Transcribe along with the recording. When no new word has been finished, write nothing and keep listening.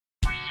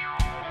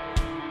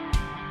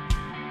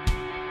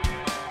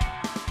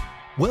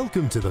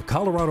Welcome to the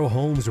Colorado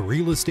Homes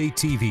Real Estate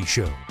TV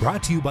show,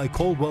 brought to you by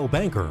Coldwell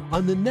Banker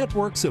on the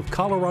networks of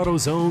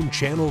Colorado's own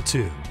Channel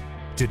 2.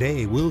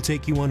 Today, we'll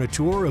take you on a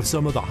tour of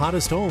some of the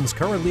hottest homes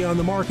currently on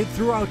the market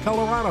throughout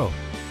Colorado.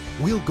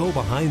 We'll go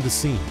behind the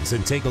scenes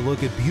and take a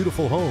look at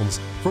beautiful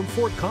homes from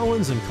Fort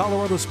Collins and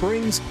Colorado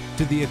Springs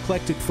to the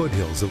eclectic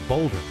foothills of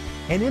Boulder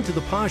and into the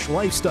posh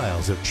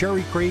lifestyles of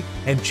Cherry Creek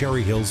and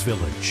Cherry Hills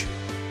Village.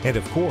 And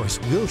of course,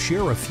 we'll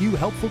share a few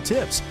helpful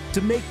tips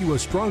to make you a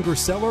stronger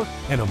seller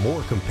and a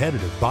more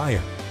competitive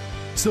buyer.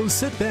 So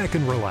sit back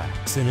and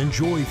relax and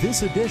enjoy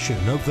this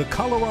edition of the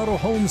Colorado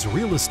Homes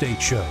Real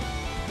Estate Show.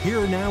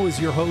 Here now is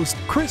your host,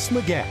 Chris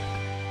McGatt.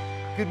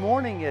 Good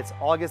morning, it's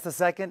August the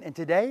 2nd, and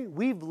today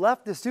we've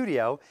left the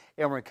studio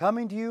and we're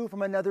coming to you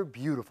from another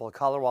beautiful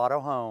Colorado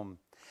home.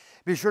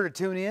 Be sure to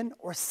tune in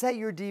or set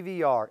your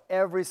DVR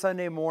every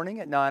Sunday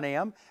morning at 9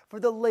 a.m. for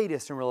the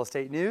latest in real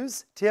estate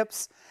news,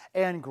 tips,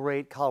 and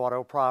great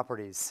Colorado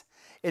properties.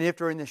 And if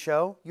during the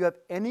show you have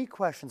any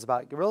questions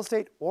about real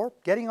estate or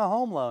getting a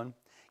home loan,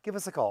 give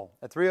us a call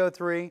at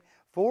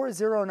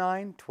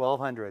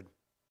 303-409-1200.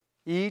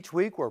 Each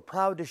week we're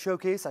proud to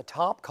showcase a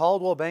top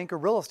Coldwell Banker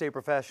real estate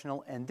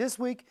professional, and this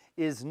week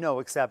is no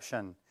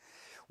exception.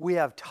 We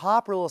have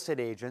top real estate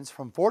agents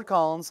from Fort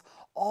Collins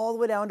all the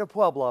way down to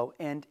Pueblo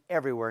and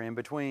everywhere in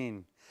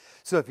between.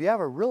 So if you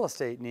have a real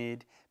estate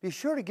need, be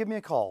sure to give me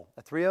a call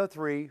at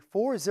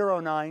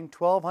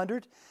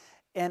 303-409-1200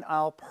 and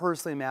I'll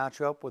personally match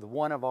you up with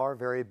one of our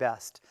very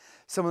best,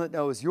 someone that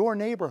knows your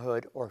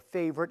neighborhood or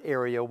favorite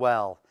area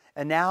well.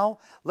 And now,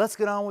 let's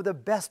get on with the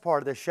best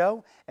part of the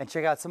show and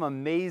check out some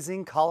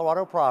amazing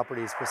Colorado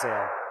properties for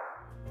sale.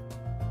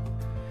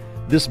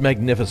 This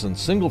magnificent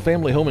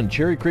single-family home in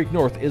Cherry Creek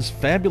North is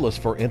fabulous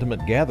for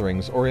intimate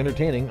gatherings or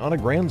entertaining on a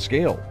grand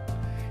scale.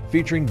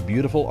 Featuring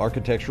beautiful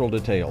architectural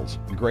details,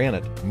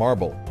 granite,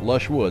 marble,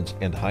 lush woods,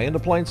 and high-end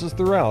appliances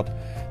throughout,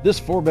 this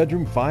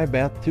 4-bedroom,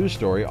 5-bath,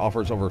 2-story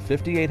offers over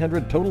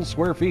 5,800 total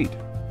square feet.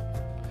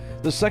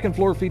 The second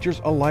floor features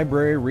a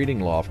library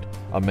reading loft,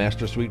 a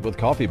master suite with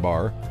coffee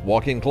bar,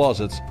 walk-in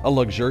closets, a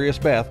luxurious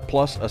bath,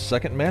 plus a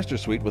second master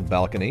suite with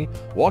balcony,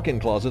 walk-in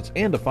closets,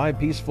 and a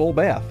 5-piece full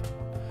bath.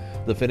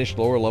 The finished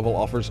lower level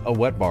offers a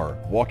wet bar,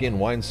 walk-in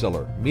wine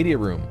cellar, media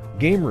room,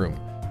 game room,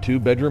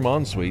 2-bedroom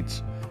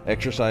en-suites,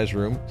 exercise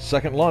room,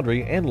 second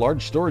laundry, and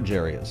large storage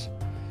areas.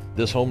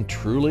 This home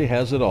truly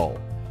has it all.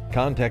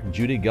 Contact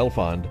Judy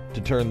Gelfond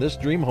to turn this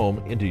dream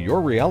home into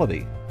your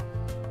reality.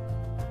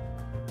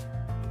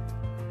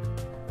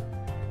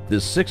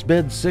 This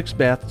 6-bed,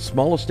 6-bath,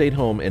 small estate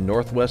home in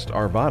northwest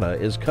Arvada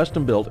is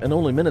custom built and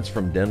only minutes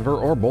from Denver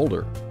or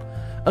Boulder.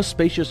 A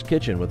spacious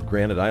kitchen with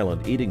granite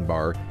island eating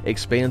bar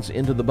expands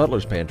into the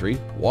butler's pantry,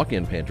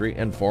 walk-in pantry,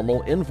 and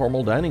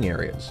informal dining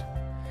areas.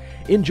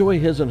 Enjoy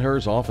his and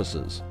hers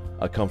offices,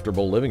 a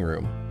comfortable living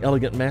room,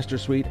 elegant master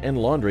suite, and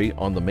laundry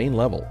on the main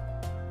level.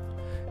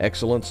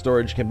 Excellent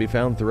storage can be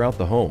found throughout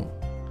the home.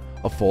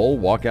 A full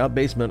walkout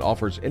basement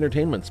offers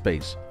entertainment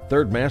space,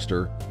 third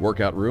master,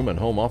 workout room, and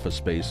home office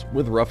space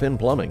with rough-in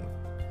plumbing.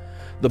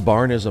 The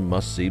barn is a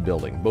must-see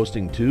building,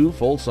 boasting 2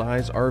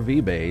 full-size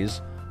RV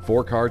bays,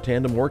 4-car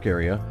tandem work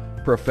area,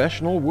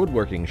 professional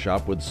woodworking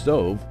shop with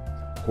stove,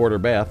 quarter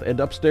bath, and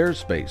upstairs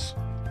space.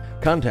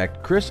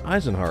 Contact Chris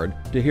Eisenhard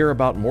to hear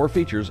about more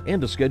features and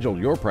to schedule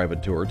your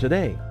private tour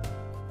today.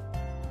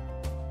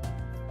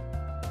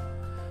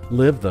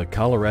 Live the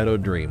Colorado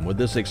dream with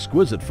this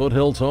exquisite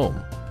foothills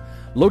home.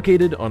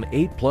 Located on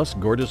 8+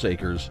 gorgeous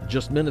acres,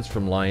 just minutes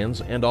from Lyons,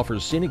 and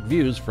offers scenic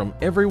views from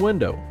every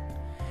window.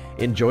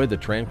 Enjoy the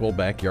tranquil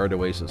backyard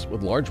oasis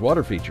with large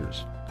water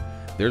features.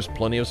 There's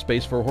plenty of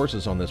space for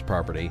horses on this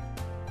property.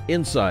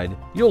 Inside,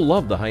 you'll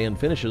love the high-end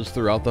finishes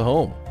throughout the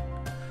home.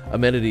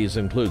 Amenities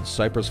include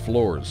cypress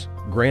floors,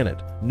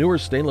 granite, newer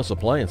stainless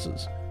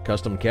appliances,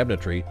 custom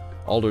cabinetry,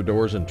 alder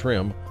doors and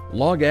trim,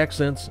 log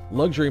accents,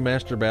 luxury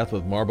master bath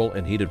with marble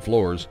and heated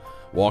floors,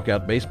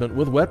 walkout basement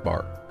with wet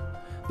bar.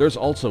 There's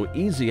also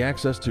easy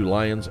access to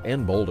Lyons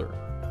and Boulder.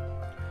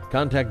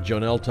 Contact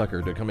Jonelle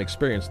Tucker to come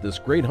experience this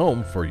great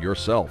home for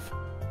yourself.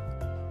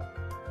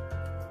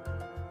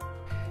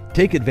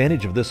 Take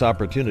advantage of this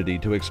opportunity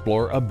to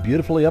explore a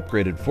beautifully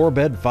upgraded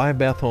 4-bed,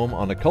 5-bath home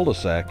on a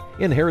cul-de-sac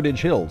in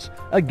Heritage Hills,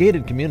 a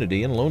gated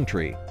community in Lone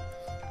Tree.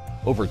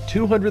 Over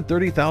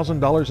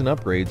 $230,000 in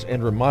upgrades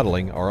and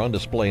remodeling are on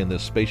display in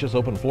this spacious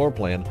open floor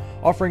plan,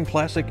 offering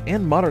classic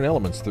and modern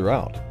elements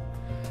throughout.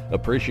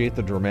 Appreciate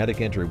the dramatic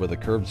entry with a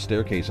curved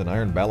staircase and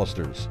iron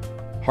balusters.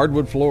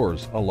 Hardwood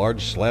floors, a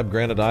large slab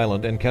granite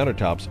island and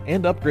countertops,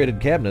 and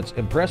upgraded cabinets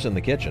impress in the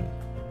kitchen.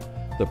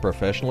 The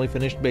professionally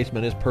finished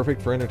basement is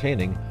perfect for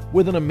entertaining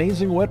with an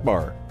amazing wet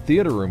bar,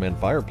 theater room, and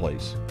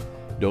fireplace.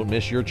 Don't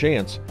miss your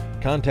chance.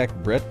 Contact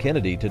Brett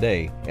Kennedy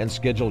today and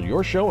schedule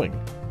your showing.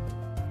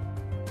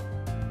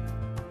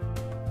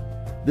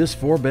 This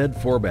 4-bed,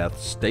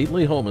 4-bath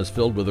stately home is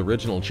filled with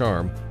original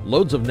charm,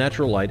 loads of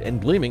natural light,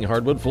 and gleaming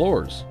hardwood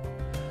floors.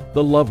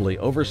 The lovely,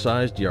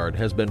 oversized yard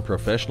has been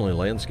professionally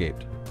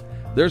landscaped.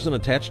 There's an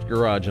attached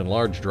garage and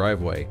large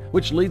driveway,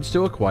 which leads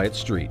to a quiet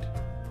street.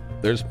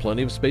 There's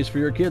plenty of space for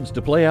your kids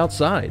to play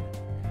outside.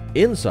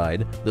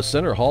 Inside, the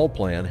center hall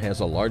plan has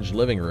a large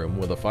living room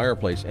with a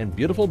fireplace and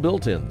beautiful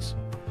built-ins.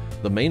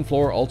 The main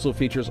floor also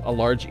features a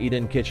large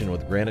eat-in kitchen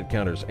with granite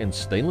counters and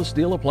stainless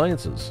steel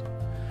appliances.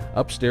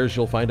 Upstairs,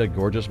 you'll find a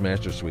gorgeous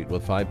master suite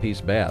with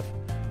 5-piece bath,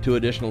 2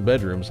 additional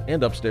bedrooms,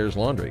 and upstairs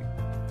laundry.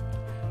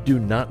 Do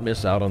not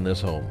miss out on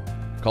this home.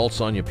 Call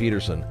Sonia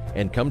Peterson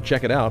and come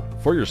check it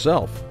out for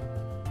yourself.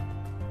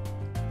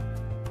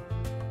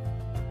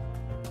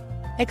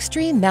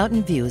 Extreme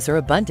mountain views are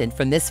abundant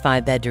from this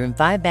 5-bedroom,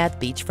 5-bath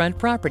beachfront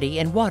property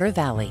in Water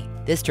Valley.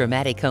 This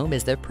dramatic home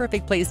is the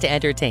perfect place to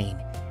entertain,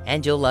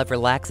 and you'll love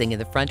relaxing in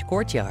the front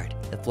courtyard.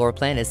 The floor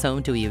plan is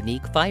home to a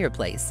unique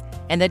fireplace,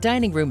 and the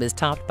dining room is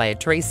topped by a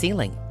tray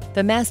ceiling.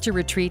 The master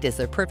retreat is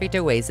the perfect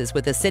oasis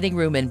with a sitting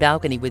room and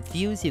balcony with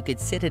views you could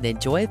sit and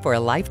enjoy for a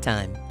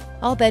lifetime.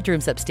 All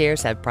bedrooms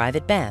upstairs have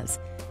private baths,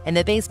 and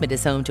the basement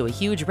is home to a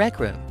huge rec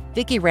room.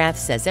 Vicki Rath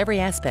says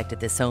every aspect of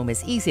this home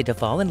is easy to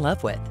fall in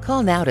love with.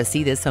 Call now to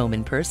see this home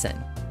in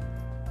person.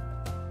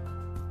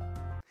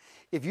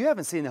 If you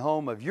haven't seen the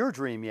home of your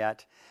dream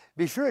yet,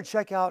 be sure to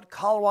check out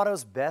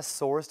Colorado's best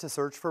source to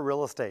search for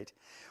real estate.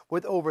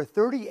 With over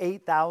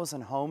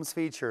 38,000 homes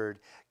featured,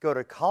 go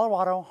to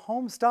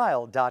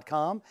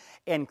coloradohomestyle.com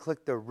and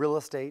click the Real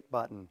Estate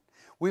button.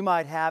 We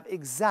might have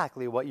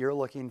exactly what you're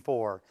looking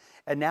for.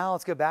 And now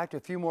let's get back to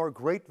a few more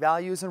great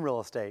values in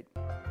real estate.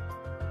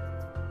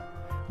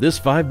 This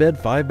 5-bed,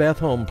 5-bath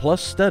home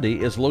plus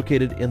study is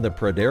located in the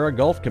Pradera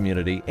Golf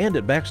community and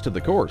it backs to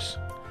the course.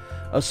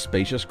 A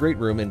spacious great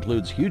room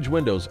includes huge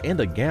windows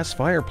and a gas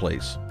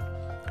fireplace.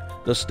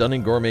 The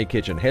stunning gourmet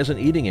kitchen has an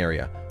eating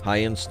area,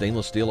 high-end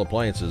stainless steel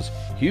appliances,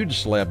 huge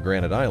slab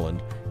granite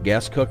island,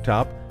 gas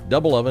cooktop,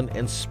 double oven,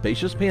 and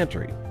spacious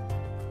pantry.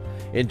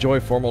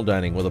 Enjoy formal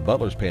dining with a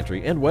butler's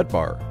pantry and wet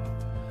bar.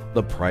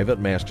 The private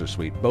master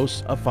suite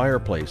boasts a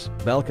fireplace,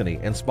 balcony,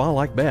 and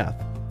spa-like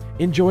bath.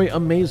 Enjoy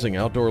amazing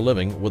outdoor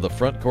living with a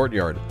front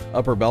courtyard,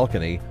 upper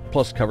balcony,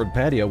 plus covered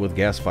patio with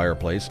gas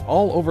fireplace,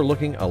 all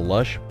overlooking a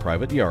lush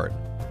private yard.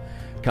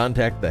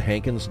 Contact the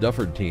Hankins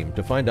Dufford team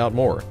to find out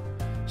more.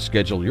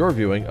 Schedule your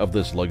viewing of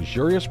this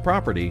luxurious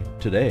property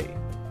today.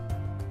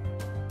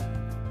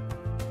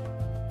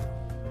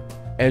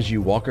 As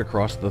you walk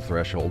across the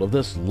threshold of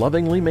this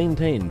lovingly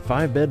maintained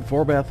 5-bed,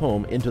 4-bath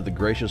home into the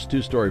gracious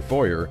 2-story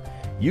foyer,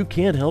 you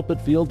can't help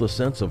but feel the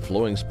sense of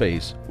flowing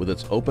space with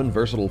its open,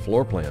 versatile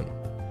floor plan.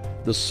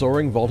 The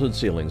soaring vaulted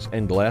ceilings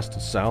and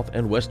glassed south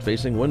and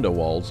west-facing window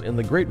walls in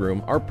the great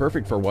room are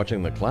perfect for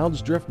watching the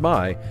clouds drift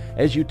by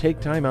as you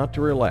take time out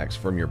to relax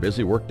from your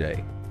busy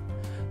workday.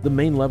 The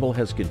main level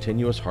has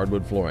continuous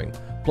hardwood flooring,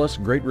 plus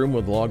great room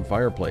with log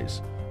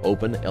fireplace,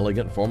 open,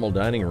 elegant formal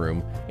dining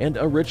room, and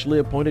a richly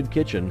appointed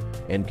kitchen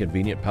and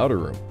convenient powder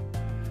room.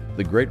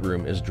 The great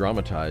room is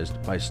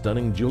dramatized by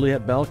stunning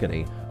Juliet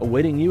balcony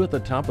awaiting you at the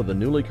top of the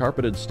newly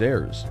carpeted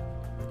stairs.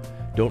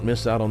 Don't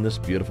miss out on this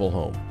beautiful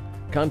home.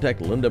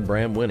 Contact Linda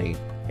Bram-Winnie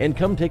and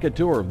come take a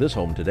tour of this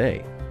home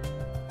today.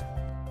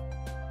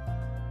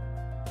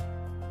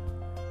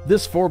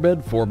 This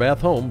 4-bed,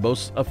 4-bath home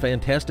boasts a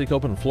fantastic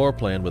open floor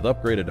plan with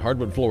upgraded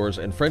hardwood floors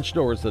and French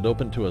doors that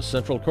open to a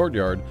central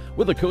courtyard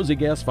with a cozy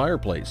gas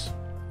fireplace.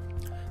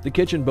 The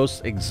kitchen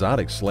boasts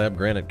exotic slab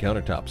granite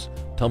countertops,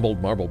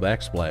 tumbled marble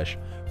backsplash,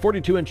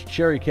 42-inch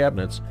cherry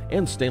cabinets,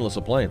 and stainless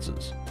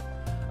appliances.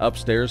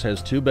 Upstairs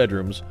has 2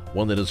 bedrooms,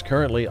 one that is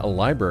currently a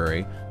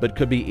library but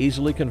could be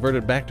easily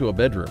converted back to a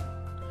bedroom.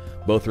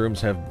 Both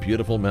rooms have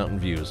beautiful mountain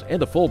views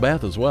and a full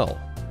bath as well.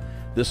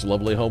 This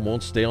lovely home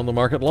won't stay on the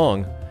market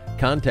long.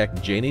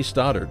 Contact Janie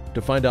Stoddard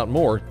to find out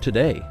more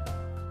today.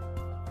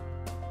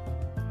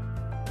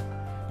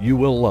 You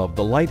will love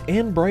the light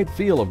and bright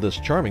feel of this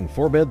charming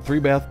 4-bed,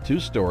 3-bath,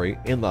 2-story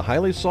in the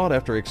highly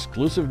sought-after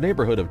exclusive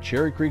neighborhood of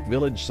Cherry Creek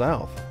Village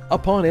South.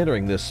 Upon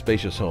entering this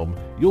spacious home,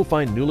 you'll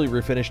find newly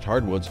refinished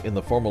hardwoods in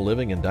the formal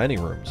living and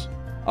dining rooms.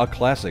 A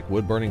classic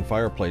wood-burning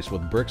fireplace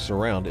with brick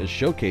surround is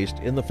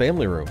showcased in the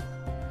family room.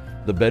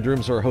 The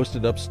bedrooms are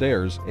hosted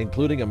upstairs,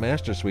 including a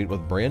master suite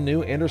with brand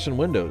new Anderson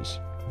windows.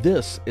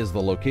 This is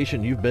the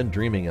location you've been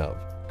dreaming of.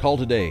 Call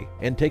today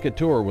and take a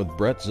tour with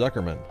Brett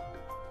Zuckerman.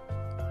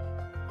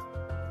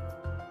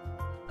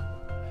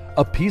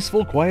 A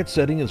peaceful, quiet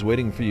setting is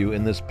waiting for you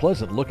in this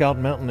pleasant Lookout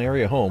Mountain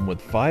area home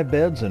with 5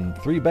 beds and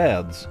 3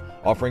 baths,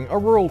 offering a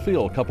rural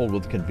feel coupled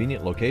with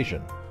convenient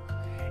location.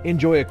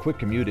 Enjoy a quick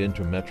commute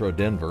into Metro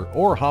Denver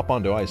or hop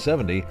onto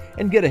I-70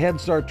 and get a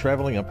head start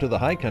traveling up to the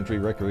high country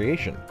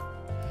recreation.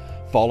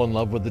 Fall in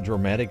love with the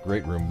dramatic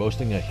great room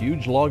boasting a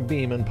huge log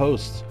beam and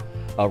posts,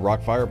 a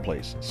rock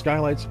fireplace,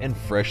 skylights, and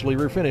freshly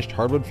refinished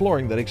hardwood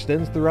flooring that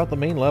extends throughout the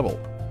main level.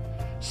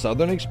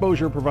 Southern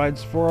exposure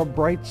provides for a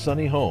bright,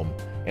 sunny home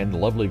and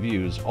lovely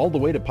views all the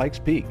way to Pikes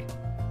Peak.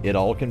 It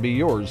all can be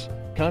yours.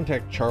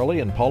 Contact Charlie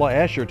and Paula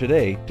Asher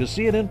today to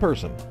see it in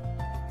person.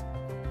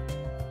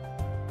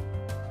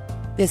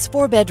 This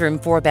 4-bedroom,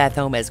 4-bath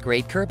home has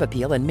great curb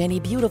appeal and many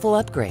beautiful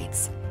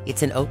upgrades.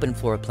 It's an open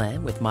floor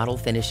plan with model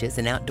finishes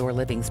and outdoor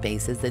living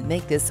spaces that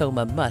make this home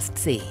a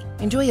must-see.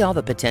 Enjoy all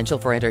the potential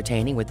for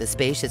entertaining with the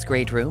spacious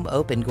great room,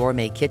 open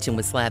gourmet kitchen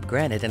with slab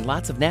granite, and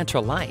lots of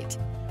natural light.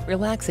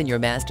 Relax in your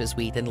master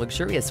suite and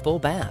luxurious full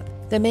bath.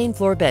 The main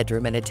floor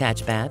bedroom and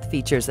attached bath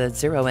features a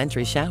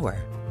zero-entry shower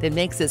that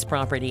makes this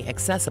property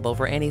accessible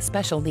for any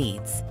special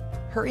needs.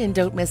 Hurry and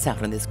don't miss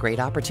out on this great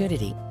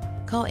opportunity.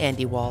 Call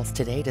Andy Walls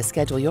today to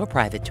schedule your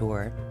private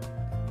tour.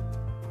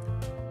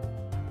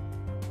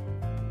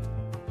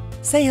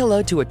 Say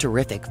hello to a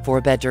terrific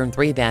 4-bedroom,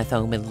 3-bath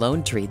home in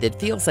Lone Tree that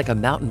feels like a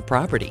mountain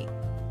property.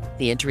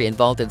 The entry and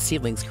vaulted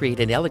ceilings create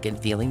an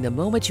elegant feeling the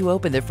moment you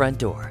open the front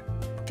door,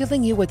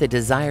 filling you with a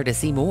desire to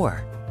see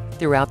more.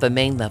 Throughout the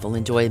main level,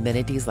 enjoy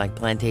amenities like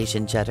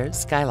plantation shutters,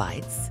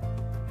 skylights,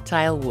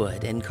 tile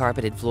wood, and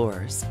carpeted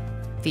floors.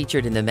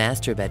 Featured in the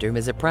master bedroom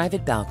is a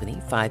private balcony,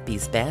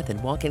 5-piece bath,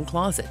 and walk-in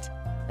closet.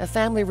 A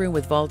family room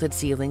with vaulted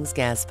ceilings,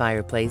 gas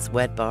fireplace,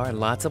 wet bar, and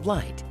lots of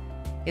light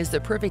is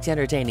the perfect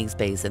entertaining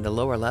space in the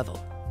lower level.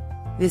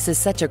 This is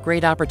such a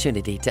great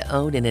opportunity to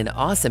own in an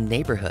awesome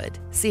neighborhood.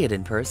 See it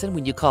in person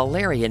when you call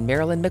Larry and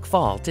Marilyn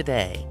McFall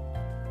today.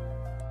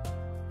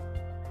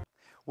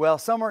 Well,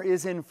 summer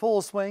is in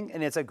full swing,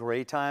 and it's a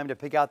great time to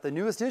pick out the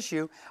newest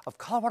issue of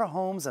Colorado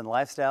Homes and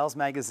Lifestyles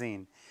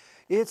magazine.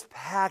 It's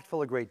packed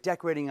full of great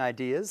decorating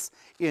ideas,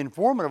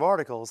 informative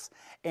articles,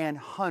 and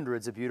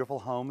hundreds of beautiful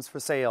homes for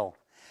sale.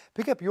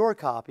 Pick up your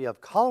copy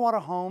of Colorado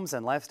Homes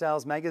and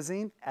Lifestyles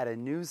magazine at a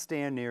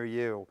newsstand near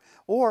you,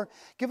 or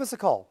give us a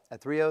call at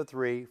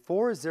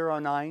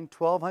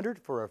 303-409-1200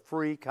 for a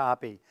free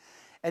copy.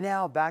 And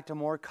now back to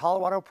more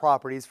Colorado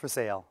properties for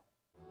sale.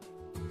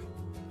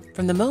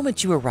 From the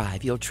moment you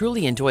arrive, you'll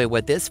truly enjoy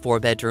what this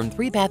 4-bedroom,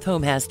 3-bath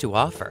home has to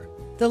offer.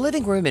 The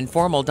living room and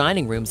formal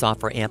dining rooms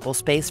offer ample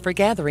space for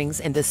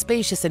gatherings, and the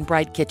spacious and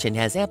bright kitchen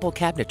has ample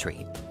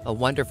cabinetry, a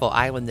wonderful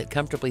island that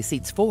comfortably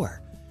seats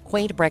 4,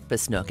 quaint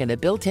breakfast nook, and a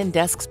built-in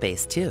desk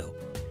space too.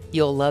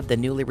 You'll love the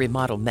newly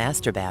remodeled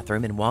master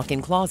bathroom and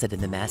walk-in closet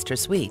in the master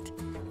suite.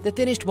 The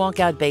finished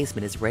walkout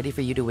basement is ready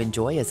for you to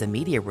enjoy as a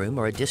media room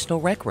or additional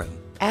rec room.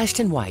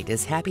 Ashton White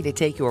is happy to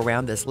take you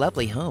around this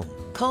lovely home.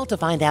 Call to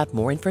find out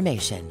more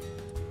information.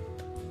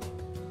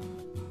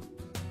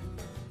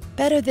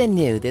 Better than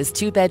new, this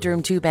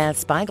 2-bedroom, 2-bath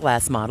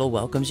Spyglass model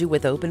welcomes you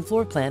with open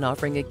floor plan,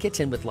 offering a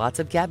kitchen with lots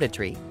of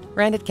cabinetry,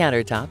 granite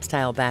countertops,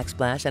 tile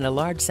backsplash, and a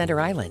large center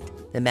island.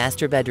 The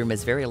master bedroom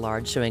is very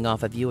large, showing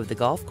off a view of the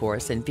golf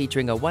course and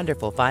featuring a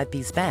wonderful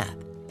 5-piece bath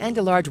and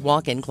a large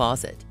walk-in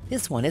closet.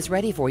 This one is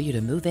ready for you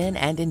to move in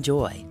and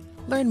enjoy.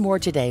 Learn more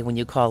today when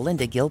you call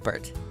Linda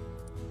Gilbert.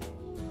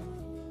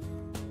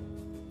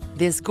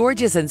 This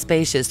gorgeous and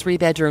spacious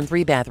 3-bedroom,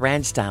 3-bath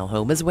ranch-style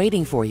home is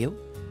waiting for you.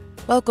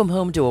 Welcome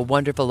home to a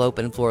wonderful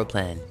open floor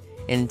plan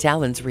in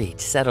Talon's Reach,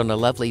 set on a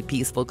lovely,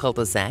 peaceful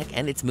cul-de-sac,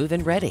 and it's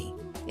move-in ready.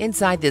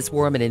 Inside this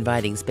warm and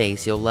inviting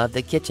space, you'll love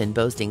the kitchen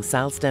boasting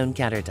silestone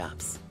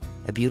countertops,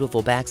 a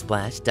beautiful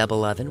backsplash,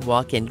 double oven,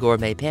 walk-in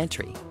gourmet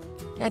pantry,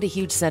 and a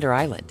huge center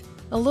island.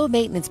 A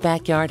low-maintenance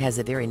backyard has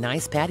a very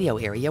nice patio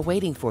area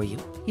waiting for you.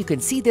 You can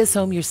see this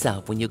home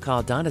yourself when you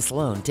call Donna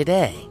Sloan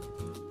today.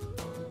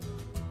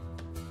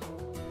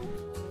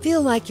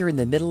 Feel like you're in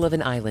the middle of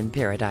an island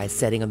paradise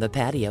setting on the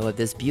patio of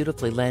this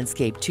beautifully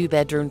landscaped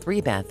 2-bedroom,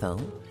 3-bath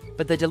home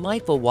with a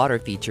delightful water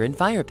feature and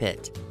fire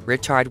pit.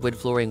 Rich hardwood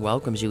flooring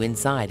welcomes you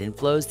inside and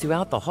flows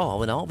throughout the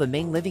hall and all the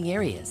main living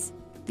areas.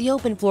 The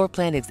open floor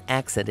plan is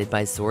accented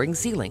by soaring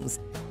ceilings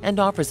and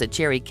offers a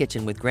cherry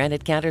kitchen with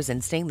granite counters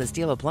and stainless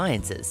steel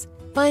appliances.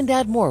 Find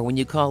out more when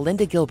you call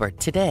Linda Gilbert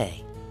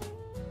today.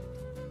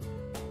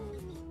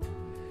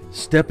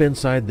 Step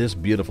inside this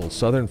beautiful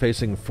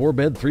southern-facing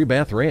 4-bed,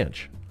 3-bath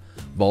ranch.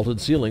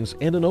 Vaulted ceilings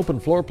and an open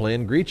floor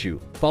plan greet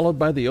you, followed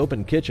by the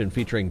open kitchen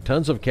featuring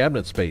tons of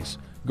cabinet space,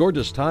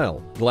 gorgeous tile,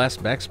 glass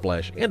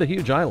backsplash, and a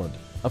huge island.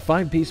 A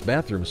 5-piece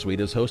bathroom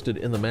suite is hosted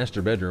in the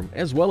master bedroom,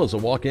 as well as a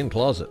walk-in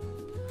closet.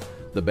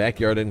 The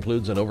backyard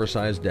includes an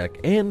oversized deck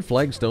and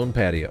flagstone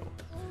patio.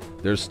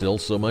 There's still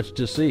so much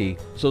to see,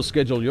 so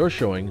schedule your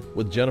showing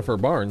with Jennifer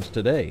Barnes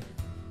today.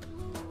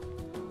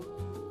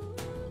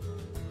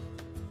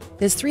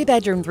 This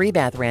 3-bedroom,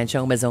 3-bath ranch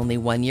home is only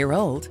 1 year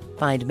old.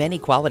 Find many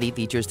quality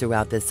features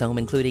throughout this home,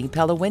 including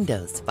Pella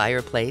windows,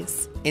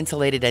 fireplace,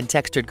 insulated and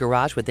textured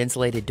garage with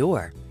insulated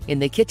door. In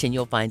the kitchen,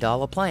 you'll find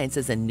all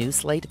appliances in new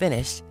slate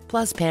finish,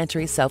 plus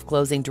pantry,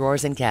 self-closing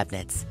drawers, and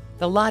cabinets.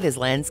 The lot is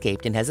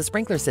landscaped and has a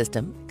sprinkler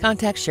system.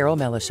 Contact Cheryl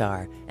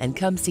Melishar and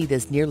come see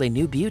this nearly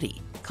new beauty.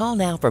 Call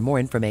now for more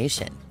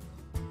information.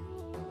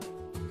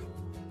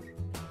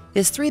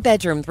 This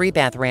 3-bedroom,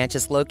 3-bath ranch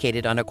is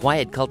located on a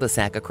quiet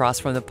cul-de-sac across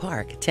from the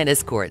park,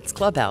 tennis courts,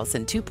 clubhouse,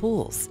 and 2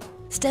 pools.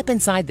 Step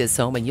inside this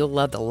home and you'll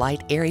love the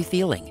light, airy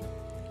feeling.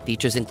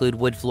 Features include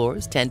wood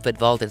floors, 10-foot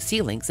vaulted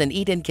ceilings, an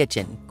eat-in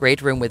kitchen,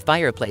 great room with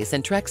fireplace,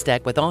 and Trex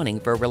deck with awning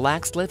for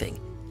relaxed living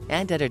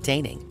and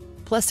entertaining.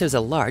 Plus, there's a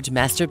large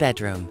master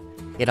bedroom.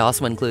 It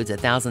also includes a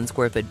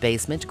 1,000-square-foot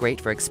basement, great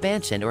for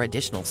expansion or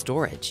additional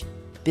storage.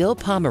 Bill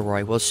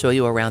Pomeroy will show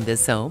you around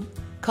this home.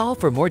 Call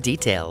for more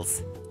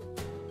details.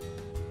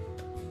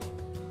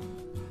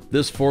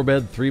 This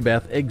 4-bed,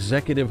 3-bath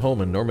executive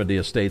home in Normandy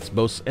Estates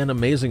boasts an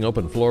amazing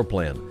open floor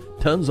plan,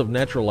 tons of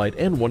natural light,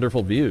 and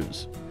wonderful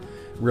views.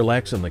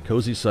 Relax in the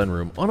cozy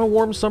sunroom on a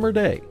warm summer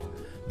day.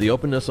 The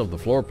openness of the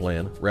floor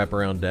plan,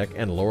 wraparound deck,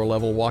 and lower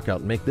level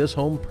walkout make this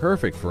home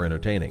perfect for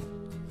entertaining.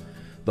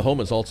 The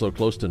home is also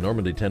close to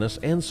Normandy Tennis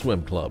and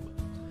Swim Club.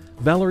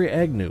 Valerie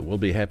Agnew will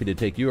be happy to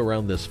take you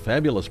around this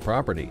fabulous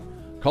property.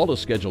 Call to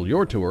schedule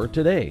your tour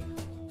today.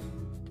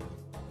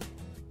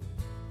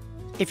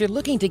 If you're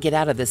looking to get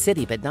out of the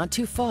city but not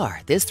too far,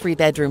 this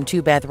 3-bedroom,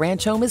 2-bath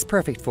ranch home is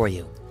perfect for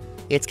you.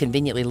 It's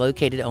conveniently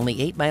located only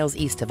 8 miles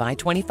east of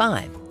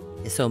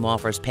I-25. This home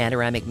offers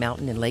panoramic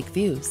mountain and lake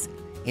views.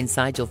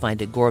 Inside, you'll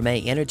find a gourmet,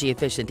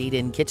 energy-efficient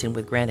eat-in kitchen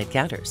with granite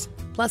counters,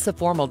 plus a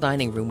formal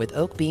dining room with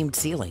oak-beamed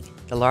ceiling.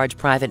 The large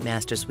private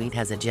master suite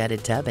has a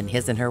jetted tub and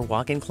his and her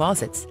walk-in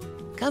closets.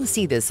 Come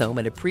see this home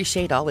and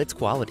appreciate all its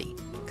quality.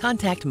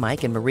 Contact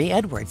Mike and Marie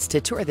Edwards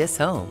to tour this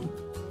home.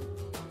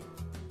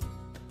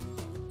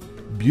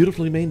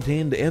 Beautifully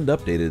maintained and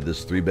updated,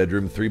 this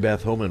 3-bedroom,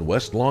 3-bath home in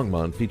West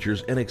Longmont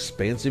features an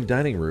expansive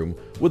dining room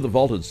with a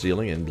vaulted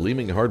ceiling and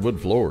gleaming hardwood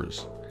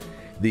floors.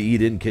 The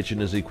eat-in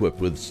kitchen is equipped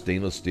with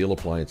stainless steel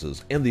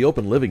appliances, and the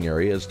open living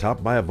area is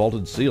topped by a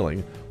vaulted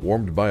ceiling,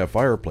 warmed by a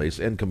fireplace,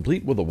 and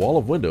complete with a wall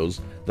of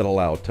windows that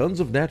allow tons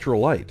of natural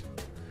light.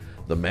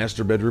 The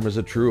master bedroom is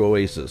a true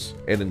oasis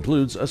and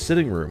includes a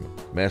sitting room,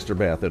 master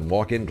bath, and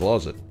walk-in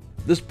closet.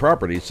 This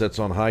property sits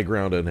on high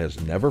ground and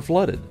has never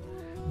flooded.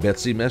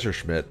 Betsy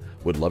Messerschmidt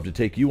would love to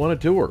take you on a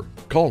tour.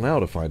 Call now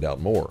to find out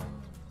more.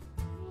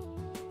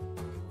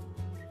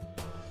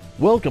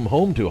 Welcome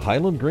home to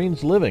Highland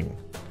Greens Living.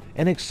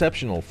 An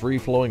exceptional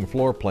free-flowing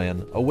floor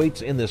plan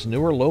awaits in this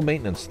newer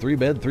low-maintenance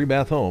 3-bed,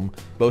 3-bath home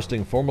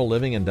boasting formal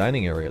living and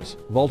dining areas,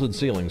 vaulted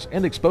ceilings,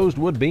 and exposed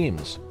wood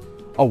beams.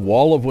 A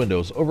wall of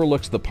windows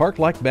overlooks the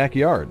park-like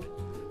backyard.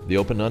 The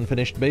open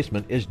unfinished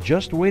basement is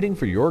just waiting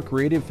for your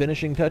creative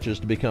finishing touches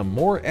to become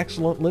more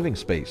excellent living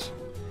space.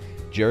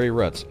 Jerry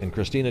Rutz and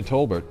Christina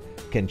Tolbert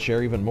can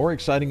share even more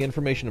exciting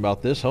information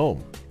about this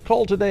home.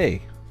 Call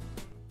today.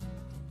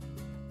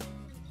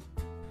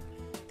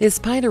 This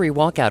Pinery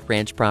Walkout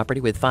Ranch property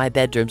with 5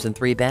 bedrooms and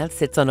 3 baths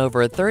sits on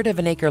over 1/3 of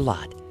an acre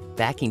lot,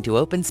 backing to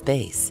open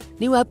space.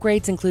 New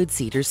upgrades include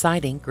cedar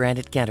siding,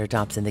 granite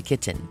countertops in the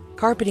kitchen,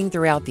 carpeting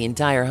throughout the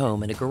entire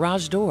home, and a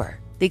garage door.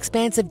 The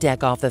expansive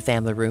deck off the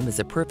family room is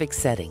a perfect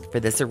setting for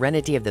the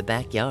serenity of the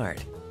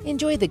backyard.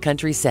 Enjoy the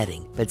country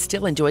setting, but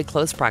still enjoy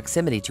close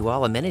proximity to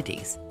all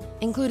amenities,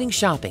 including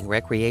shopping,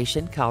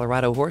 recreation,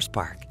 Colorado Horse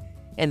Park,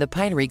 and the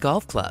Pinery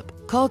Golf Club.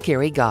 Call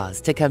Carrie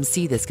Gause to come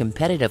see this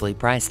competitively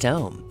priced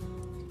home.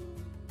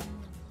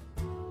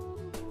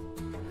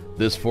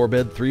 This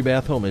 4-bed,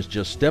 3-bath home is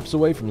just steps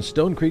away from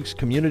Stone Creek's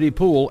community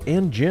pool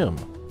and gym.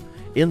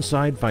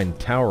 Inside, find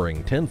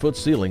towering 10-foot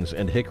ceilings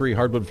and hickory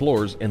hardwood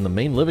floors in the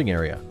main living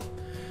area.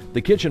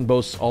 The kitchen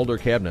boasts alder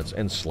cabinets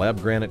and slab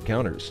granite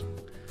counters.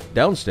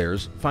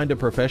 Downstairs, find a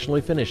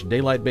professionally finished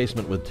daylight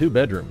basement with 2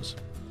 bedrooms.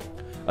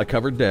 A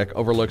covered deck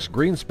overlooks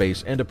green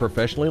space and a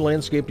professionally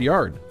landscaped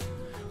yard.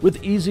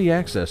 With easy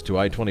access to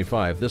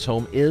I-25, this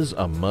home is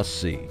a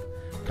must-see.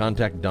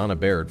 Contact Donna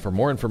Baird for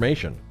more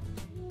information.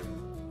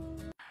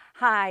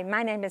 Hi,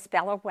 my name is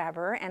Bella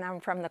Weber, and I'm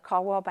from the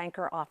Coldwell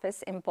Banker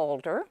office in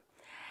Boulder.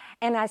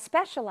 And I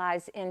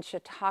specialize in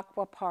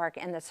Chautauqua Park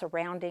and the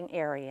surrounding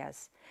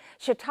areas.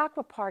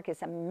 Chautauqua Park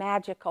is a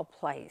magical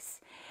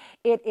place.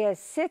 It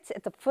sits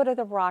at the foot of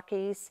the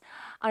Rockies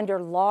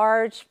under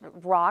large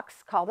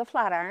rocks called the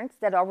Flatirons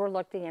that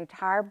overlook the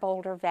entire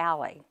Boulder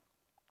Valley.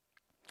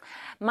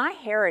 My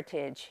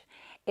heritage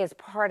is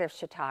part of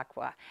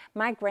Chautauqua.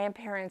 My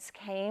grandparents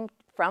came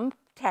from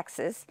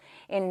Texas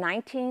in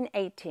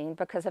 1918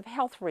 because of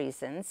health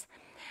reasons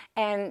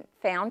and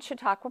found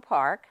Chautauqua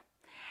Park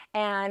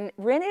and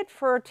rented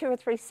for 2 or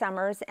 3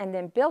 summers and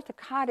then built a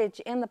cottage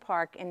in the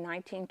park in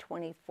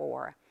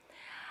 1924.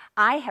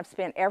 I have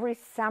spent every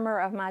summer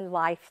of my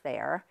life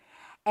there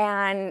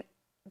and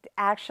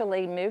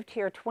actually moved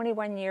here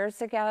 21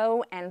 years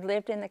ago and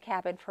lived in the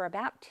cabin for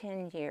about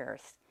 10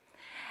 years.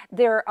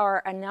 There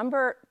are a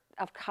number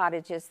of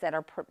cottages that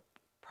are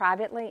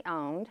privately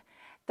owned.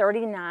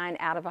 39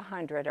 out of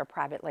 100 are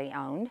privately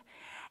owned.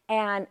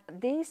 And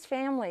these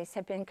families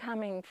have been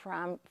coming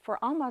for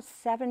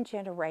almost 7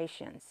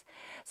 generations.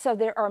 So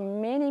there are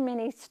many,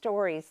 many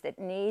stories that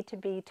need to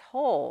be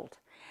told.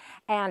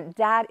 And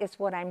that is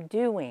what I'm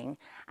doing.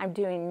 I'm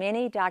doing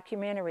many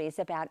documentaries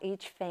about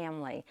each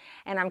family.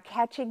 And I'm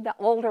catching the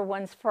older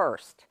ones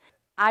first.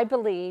 I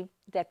believe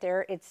that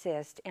there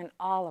exists in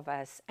all of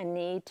us a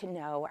need to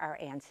know our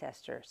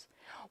ancestors.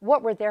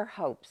 What were their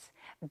hopes,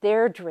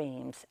 their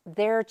dreams,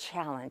 their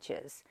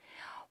challenges?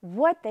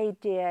 What they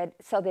did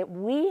so that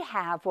we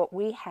have what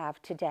we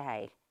have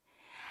today.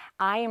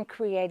 I am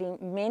creating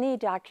many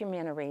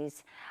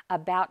documentaries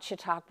about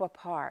Chautauqua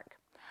Park.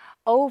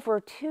 Over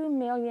 2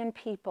 million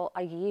people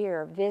a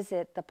year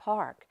visit the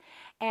park,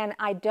 and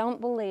I don't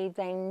believe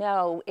they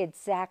know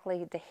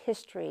exactly the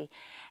history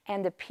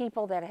and the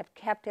people that have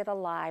kept it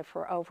alive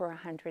for over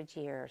 100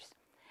 years.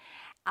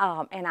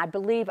 And I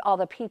believe all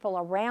the people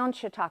around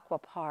Chautauqua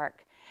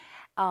Park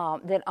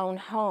that own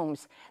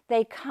homes,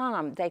 they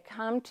come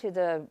to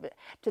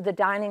the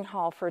dining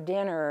hall for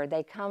dinner.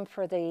 They come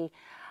for the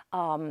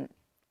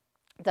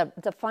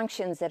the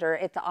functions that are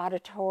at the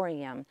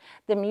auditorium.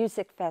 The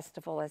music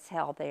festival is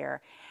held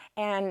there.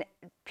 And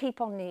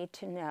people need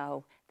to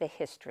know the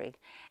history,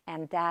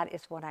 and that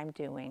is what I'm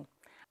doing.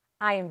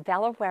 I am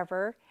Bella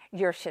Weber,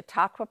 your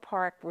Chautauqua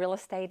Park real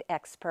estate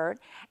expert,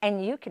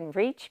 and you can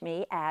reach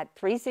me at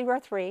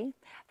 303-588-5767.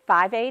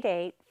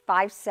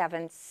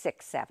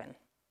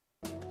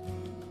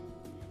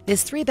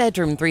 This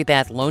 3-bedroom,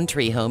 3-bath Lone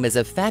Tree home is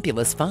a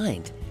fabulous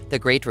find. The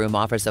great room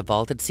offers a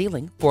vaulted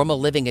ceiling, formal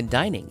living and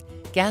dining,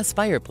 gas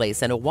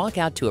fireplace, and a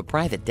walkout to a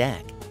private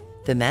deck.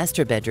 The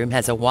master bedroom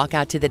has a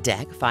walkout to the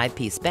deck,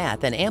 5-piece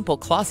bath, and ample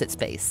closet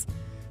space.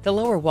 The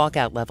lower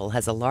walkout level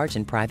has a large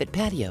and private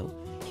patio,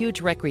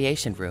 huge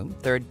recreation room,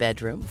 3rd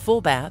bedroom,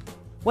 full bath,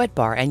 wet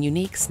bar, and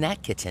unique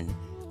snack kitchen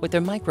with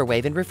a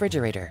microwave and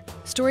refrigerator.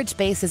 Storage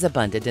space is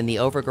abundant in the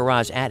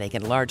over-garage attic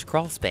and large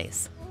crawl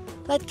space.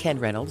 Let Ken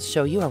Reynolds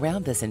show you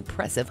around this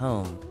impressive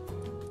home.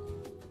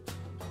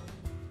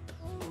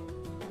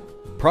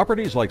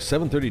 Properties like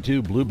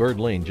 732 Bluebird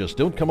Lane just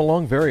don't come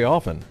along very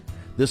often.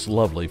 This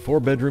lovely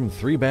 4-bedroom,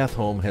 3-bath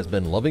home has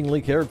been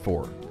lovingly cared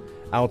for.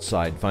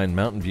 Outside, find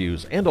mountain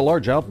views and a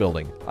large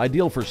outbuilding,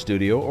 ideal for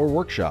studio or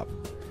workshop.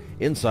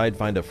 Inside,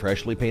 find a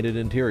freshly painted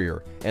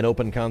interior, an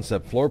open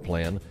concept floor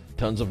plan,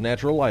 tons of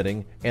natural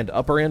lighting, and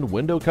upper-end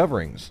window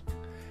coverings.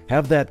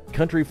 Have that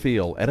country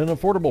feel at an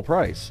affordable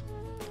price.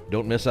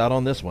 Don't miss out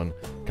on this one.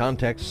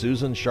 Contact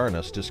Susan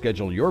Sharness to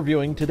schedule your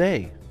viewing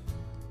today.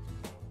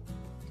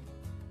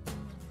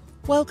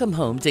 Welcome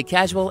home to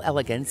casual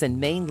elegance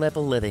and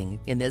main-level living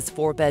in this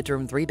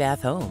 4-bedroom,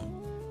 3-bath home.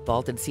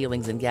 Vaulted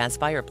ceilings and gas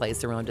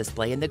fireplace are on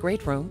display in the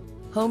great room.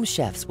 Home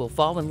chefs will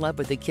fall in love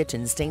with the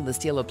kitchen's stainless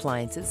steel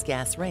appliances,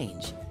 gas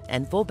range,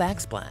 and full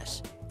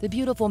backsplash. The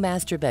beautiful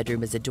master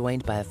bedroom is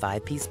adjoined by a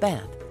 5-piece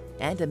bath,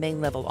 and a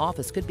main-level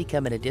office could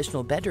become an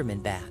additional bedroom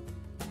and bath.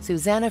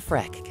 Susanna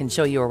Freck can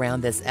show you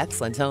around this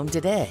excellent home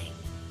today.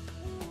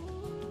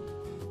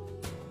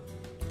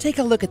 Take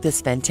a look at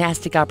this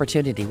fantastic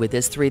opportunity with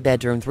this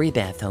 3-bedroom,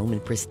 3-bath home in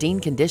pristine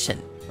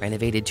condition,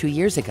 renovated 2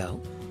 years ago.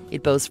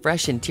 It boasts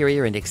fresh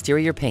interior and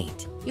exterior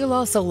paint. You'll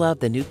also love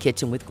the new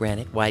kitchen with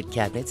granite, white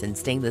cabinets, and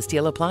stainless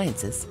steel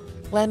appliances.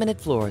 Laminate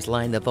floors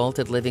line the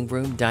vaulted living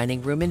room,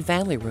 dining room, and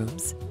family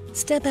rooms.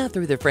 Step out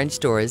through the French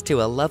doors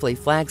to a lovely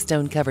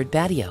flagstone-covered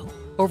patio,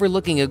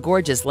 overlooking a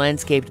gorgeous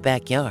landscaped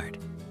backyard.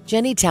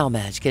 Jenny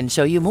Talmadge can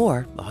show you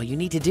more. All you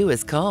need to do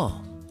is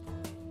call.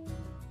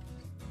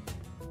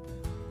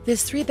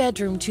 This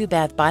 3-bedroom,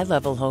 2-bath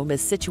bi-level home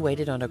is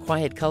situated on a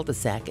quiet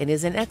cul-de-sac and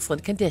is in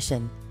excellent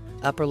condition.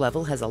 Upper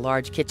level has a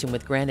large kitchen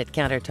with granite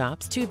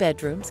countertops, 2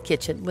 bedrooms,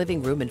 kitchen,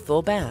 living room, and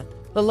full bath.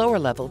 The lower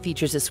level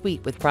features a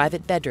suite with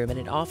private bedroom and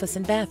an office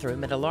and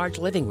bathroom and a large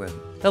living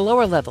room. The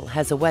lower level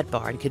has a wet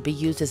bar and could be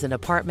used as an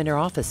apartment or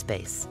office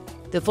space.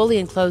 The fully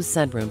enclosed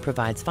sunroom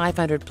provides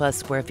 500+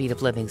 square feet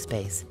of living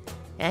space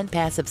and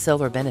passive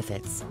solar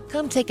benefits.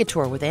 Come take a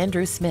tour with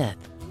Andrew Smith.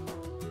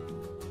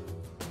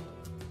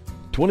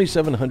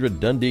 2700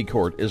 Dundee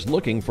Court is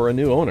looking for a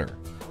new owner.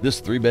 This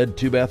 3-bed,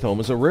 2-bath home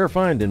is a rare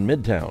find in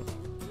Midtown.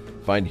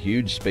 Find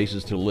huge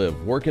spaces to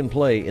live, work, and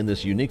play in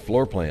this unique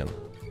floor plan.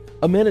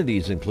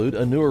 Amenities include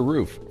a newer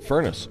roof,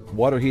 furnace,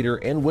 water heater,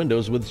 and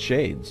windows with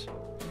shades.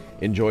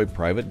 Enjoy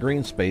private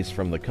green space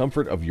from the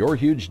comfort of your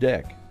huge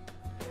deck.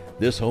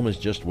 This home is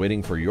just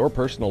waiting for your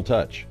personal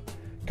touch.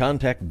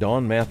 Contact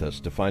Dawn Mathis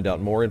to find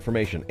out more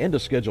information and to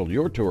schedule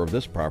your tour of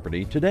this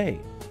property today.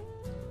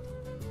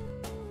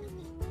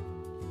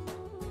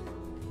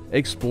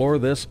 Explore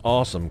this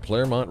awesome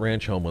Claremont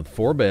Ranch home with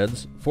 4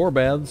 beds, 4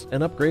 baths,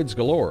 and upgrades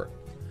galore.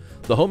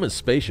 The home is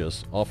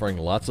spacious, offering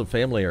lots of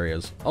family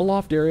areas, a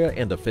loft area,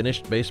 and a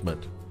finished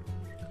basement.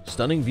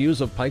 Stunning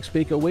views of Pikes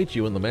Peak await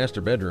you in the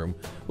master bedroom,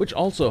 which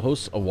also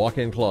hosts a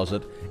walk-in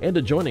closet and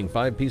adjoining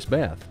 5-piece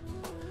bath.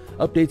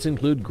 Updates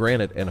include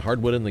granite and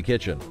hardwood in the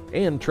kitchen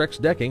and Trex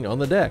decking on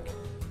the deck.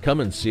 Come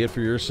and see it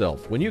for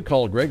yourself when you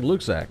call Greg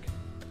Luxak.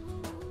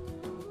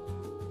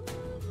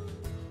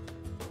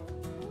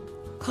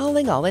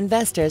 Calling all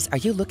investors, are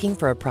you looking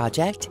for a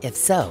project? If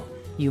so,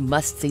 you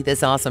must see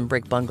this awesome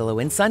brick bungalow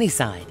in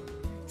Sunnyside.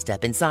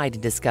 Step inside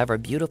and discover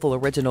beautiful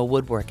original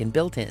woodwork and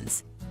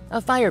built-ins.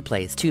 A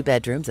fireplace, 2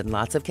 bedrooms, and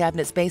lots of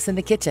cabinet space in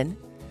the kitchen.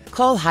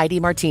 Call Heidi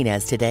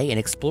Martinez today and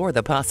explore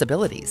the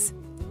possibilities.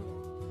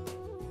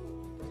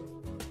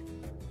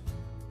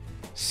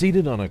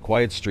 Seated on a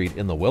quiet street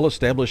in the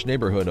well-established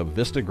neighborhood of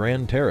Vista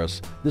Grand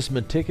Terrace, this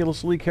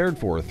meticulously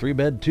cared-for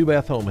 3-bed,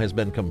 2-bath home has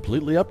been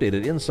completely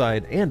updated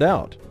inside and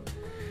out.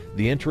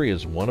 The entry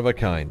is one of a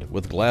kind,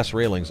 with glass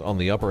railings on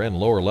the upper and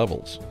lower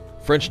levels.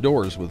 French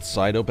doors with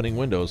side-opening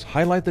windows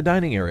highlight the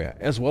dining area,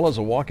 as well as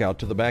a walkout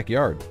to the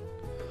backyard.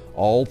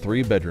 All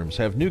 3 bedrooms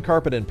have new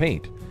carpet and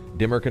paint,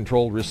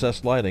 dimmer-controlled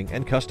recessed lighting,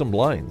 and custom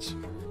blinds.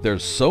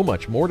 There's so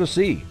much more to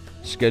see.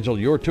 Schedule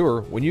your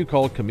tour when you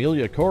call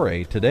Camellia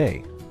Corre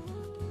today.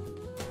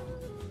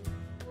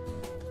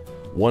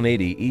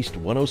 180 East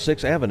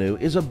 106 Avenue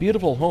is a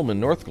beautiful home in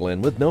North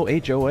Glen with no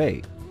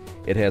HOA.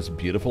 It has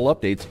beautiful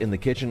updates in the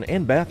kitchen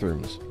and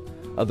bathrooms.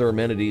 Other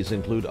amenities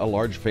include a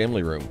large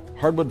family room,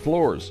 hardwood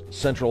floors,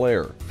 central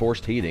air,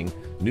 forced heating,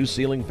 new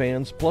ceiling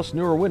fans, plus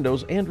newer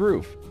windows and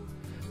roof.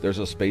 There's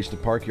a space to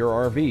park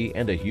your RV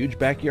and a huge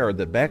backyard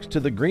that backs to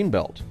the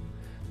greenbelt.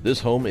 This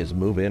home is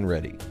move-in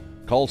ready.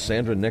 Call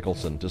Sandra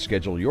Nicholson to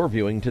schedule your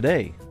viewing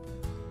today.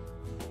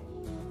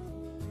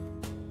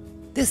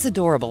 This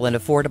adorable and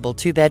affordable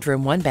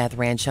 2-bedroom, 1-bath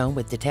ranch home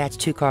with detached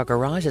 2-car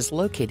garage is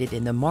located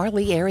in the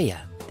Marley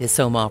area. This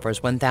home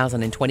offers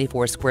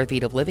 1,024 square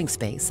feet of living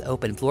space,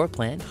 open floor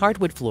plan,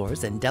 hardwood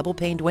floors, and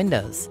double-paned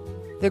windows.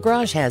 The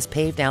garage has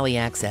paved alley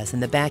access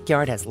and the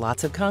backyard has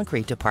lots of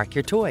concrete to park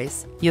your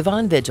toys.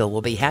 Yvonne Vigil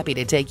will be happy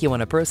to take you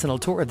on a personal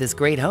tour of this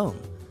great home.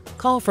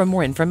 Call for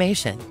more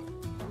information.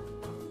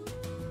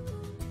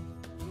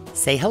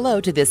 Say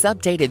hello to this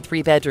updated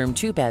 3-bedroom,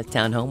 2-bath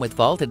townhome with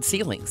vaulted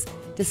ceilings.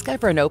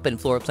 Discover an open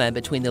floor plan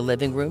between the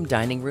living room,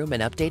 dining room,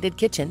 and updated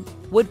kitchen.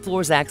 Wood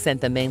floors accent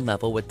the main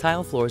level with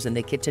tile floors in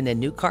the kitchen and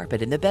new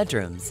carpet in the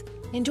bedrooms.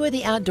 Enjoy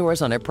the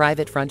outdoors on a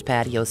private front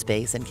patio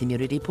space and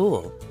community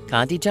pool.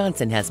 Condi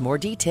Johnson has more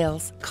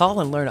details.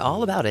 Call and learn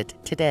all about it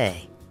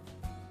today.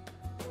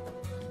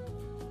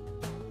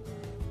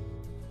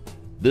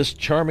 This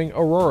charming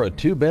Aurora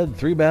 2-bed,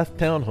 3-bath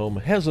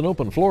townhome has an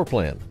open floor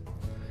plan.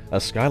 A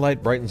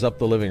skylight brightens up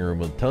the living room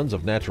with tons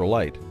of natural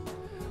light.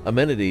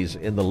 Amenities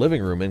in the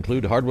living room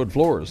include hardwood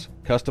floors,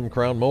 custom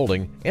crown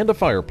molding, and a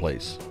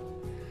fireplace.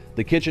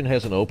 The kitchen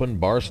has an open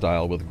bar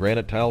style with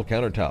granite tile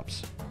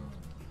countertops.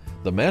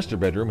 The master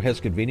bedroom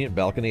has convenient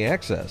balcony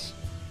access.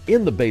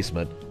 In the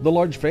basement, the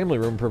large family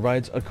room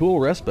provides a cool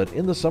respite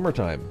in the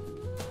summertime.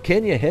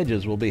 Kenya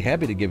Hedges will be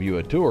happy to give you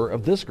a tour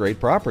of this great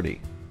property.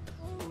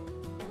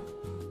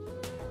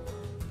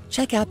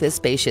 Check out this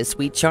spacious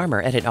sweet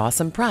charmer at an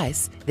awesome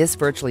price. This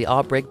virtually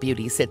all-brick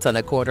beauty sits on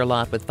a corner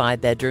lot with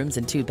 5 bedrooms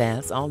and 2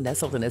 baths, all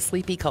nestled in a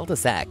sleepy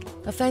cul-de-sac.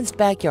 A fenced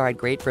backyard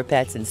great for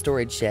pets and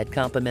storage shed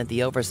complement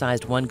the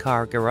oversized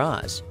 1-car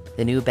garage.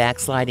 The new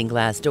backsliding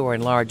glass door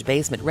and large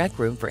basement rec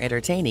room for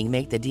entertaining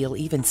make the deal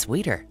even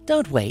sweeter.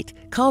 Don't wait.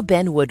 Call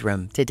Ben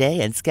Woodrum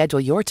today and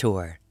schedule your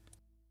tour.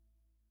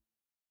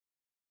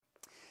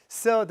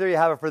 So there you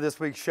have it for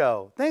this week's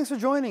show. Thanks for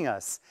joining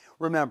us.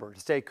 Remember, to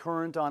stay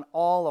current on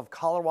all of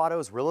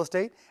Colorado's real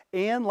estate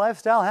and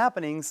lifestyle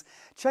happenings,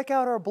 check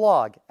out our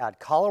blog at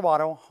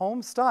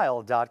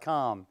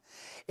coloradohomestyle.com.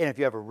 And if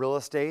you have a real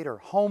estate or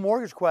home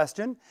mortgage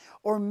question,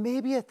 or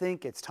maybe you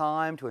think it's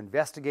time to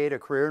investigate a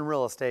career in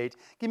real estate,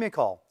 give me a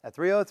call at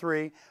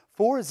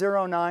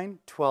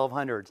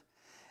 303-409-1200.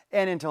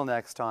 And until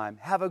next time,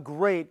 have a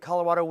great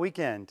Colorado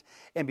weekend.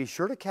 And be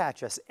sure to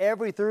catch us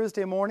every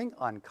Thursday morning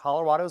on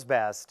Colorado's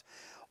Best.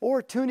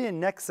 Or tune in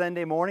next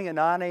Sunday morning at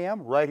 9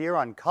 a.m. right here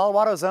on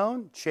Colorado's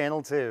Own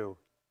Channel 2.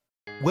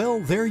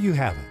 Well, there you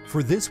have it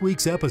for this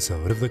week's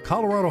episode of the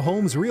Colorado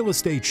Homes Real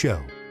Estate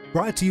Show,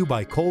 brought to you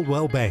by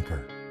Coldwell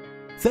Banker.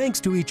 Thanks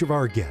to each of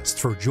our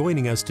guests for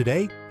joining us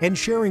today and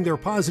sharing their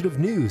positive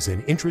news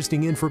and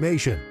interesting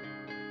information.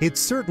 It's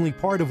certainly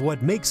part of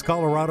what makes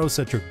Colorado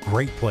such a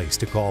great place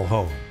to call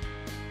home.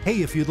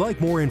 Hey, if you'd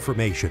like more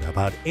information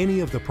about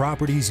any of the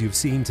properties you've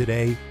seen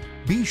today,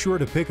 be sure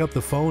to pick up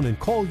the phone and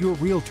call your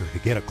realtor to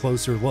get a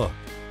closer look.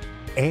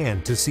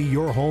 And to see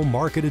your home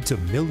marketed to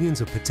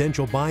millions of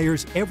potential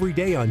buyers every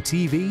day on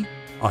TV,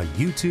 on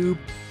YouTube,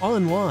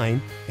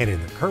 online, and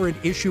in the current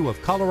issue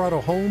of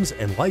Colorado Homes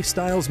and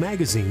Lifestyles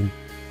magazine,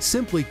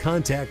 simply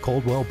contact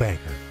Coldwell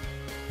Banker.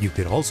 You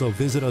can also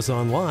visit us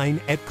online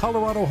at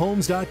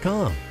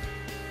coloradohomes.com.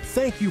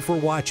 Thank you for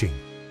watching.